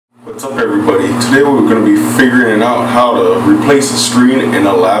What's up everybody? Today we're going to be figuring out how to replace a screen in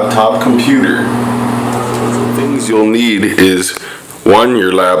a laptop computer. Things you'll need is 1,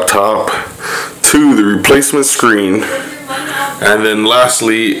 your laptop, 2, the replacement screen, and then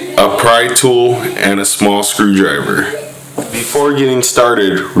lastly a pry tool and a small screwdriver. Before getting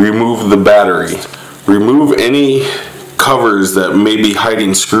started, remove the battery. Remove any covers that may be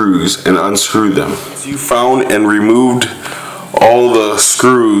hiding screws and unscrew them. If you found and removed all the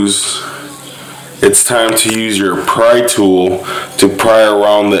screws, it's time to use your pry tool to pry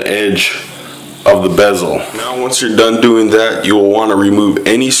around the edge of the bezel. Now once you're done doing that, you will want to remove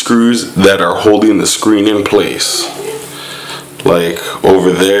any screws that are holding the screen in place, like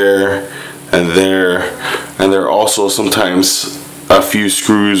over there and there, and there are also sometimes a few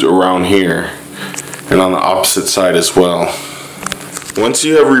screws around here and on the opposite side as well. Once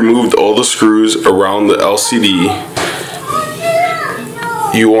you have removed all the screws around the LCD,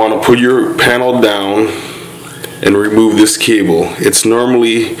 you want to put your panel down and remove this cable. It's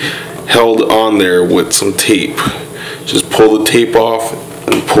normally held on there with some tape. Just pull the tape off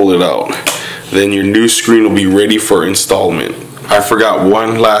and pull it out. Then your new screen will be ready for installment. I forgot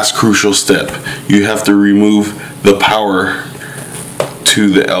one last crucial step. You have to remove the power to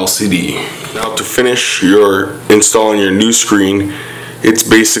the LCD. Now to finish installing your new screen, it's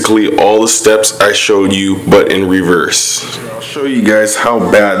basically all the steps I showed you, but in reverse. I'll show you guys how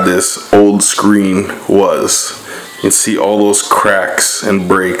bad this old screen was. You can see all those cracks and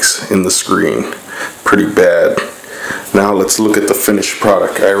breaks in the screen. Pretty bad. Now let's look at the finished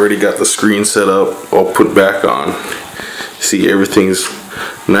product. I already got the screen set up, all put back on. See, everything's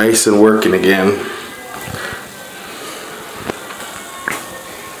nice and working again.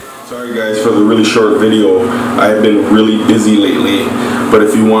 Sorry guys for the really short video. I've been really busy lately, but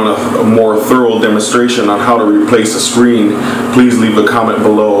if you want a more thorough demonstration on how to replace a screen, please leave a comment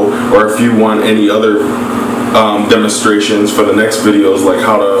below, or if you want any other demonstrations for the next videos, like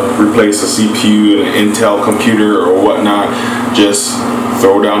how to replace a CPU in an Intel computer or whatnot, just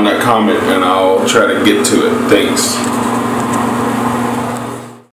throw down that comment and I'll try to get to it. Thanks.